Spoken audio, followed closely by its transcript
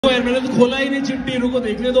यार मैंने तो खोला ही नहीं चिट्ठी, रुको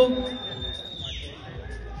देखने दो।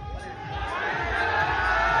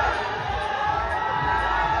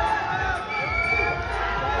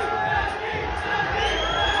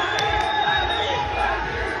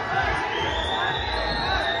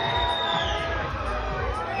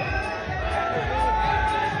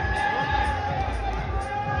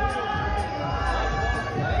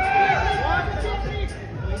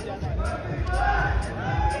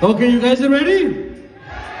 Okay, you guys are ready?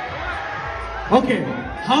 Okay,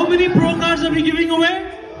 how many pro cards are we giving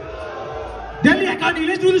away? Delhi, I can't.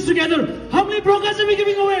 Let's do this together. How many pro cards are we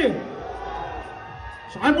giving away?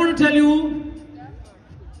 So I'm going to tell you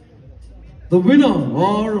the winner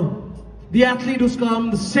or the athlete who's come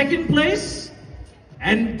the second place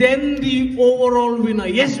and then the overall winner.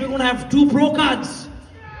 Yes, we're going to have 2 pro cards,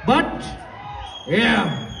 but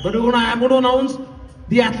I'm going to announce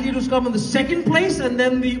the athlete who's come in the second place and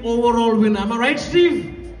then the overall winner. Am I right,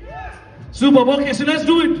 Steve? Super. Okay, so let's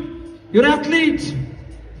do it. Your athlete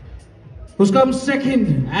who's come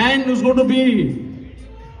second and who's going to be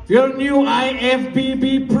your new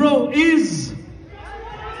IFBB Pro is...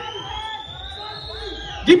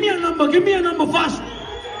 Give me a number fast.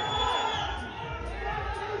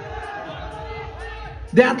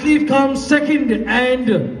 The athlete comes second and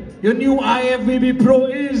your new IFBB Pro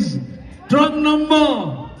is... Trunk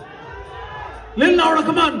number. Little louder,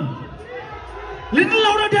 come on. Little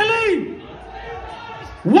louder, Delhi.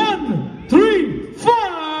 1, 3, 5.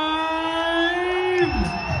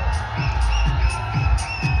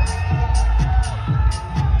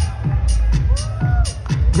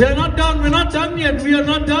 We are not done. We're not done yet. We are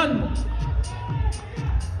not done.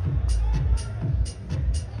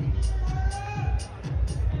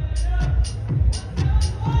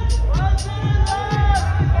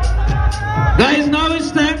 Guys, now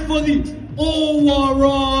it's time for the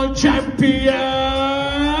overall champion.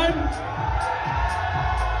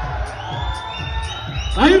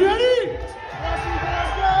 Are you ready?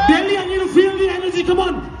 Delhi, I need to feel the energy. Come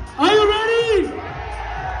on. Are you ready?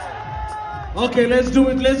 Okay, let's do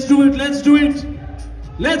it. Let's do it. Let's do it.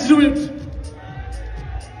 Let's do it.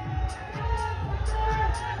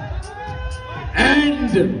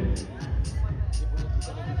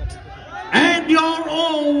 And your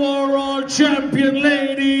overall champion,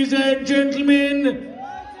 ladies and gentlemen,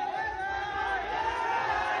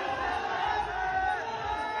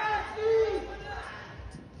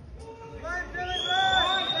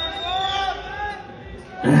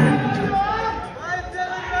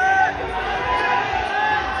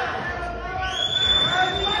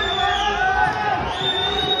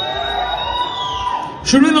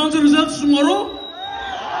 should we announce the results tomorrow?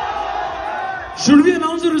 Should we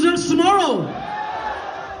announce the results tomorrow?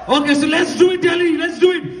 Okay, so let's do it, Delhi. Let's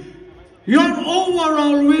do it. Your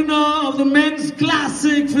overall winner of the men's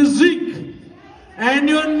classic physique and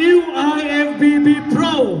your new IFBB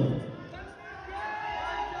Pro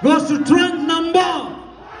goes to trunk number.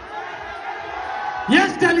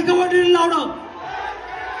 Yes, Delhi, come on, a little louder.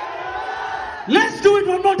 Let's do it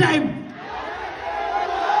one more time.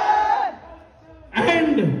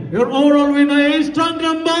 And your overall winner is trunk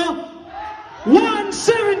number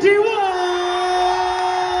 171.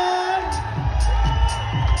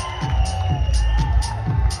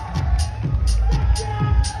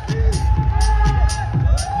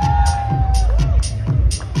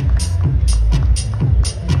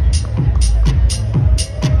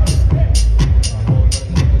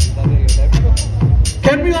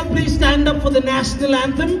 Can we all please stand up for the national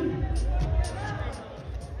anthem?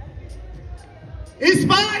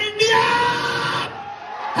 Inspire India!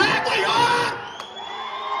 Hai koi aur?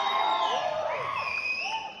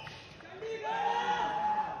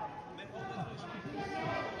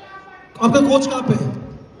 आपका coach कहाँ पे है?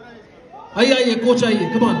 आइए coach आइए,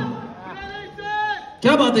 come on.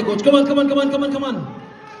 क्या बात है coach? Come on.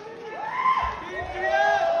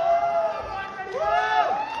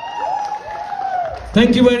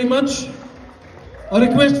 Thank you very much. A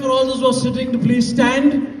request for all those who are sitting to please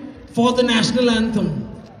stand for the national anthem.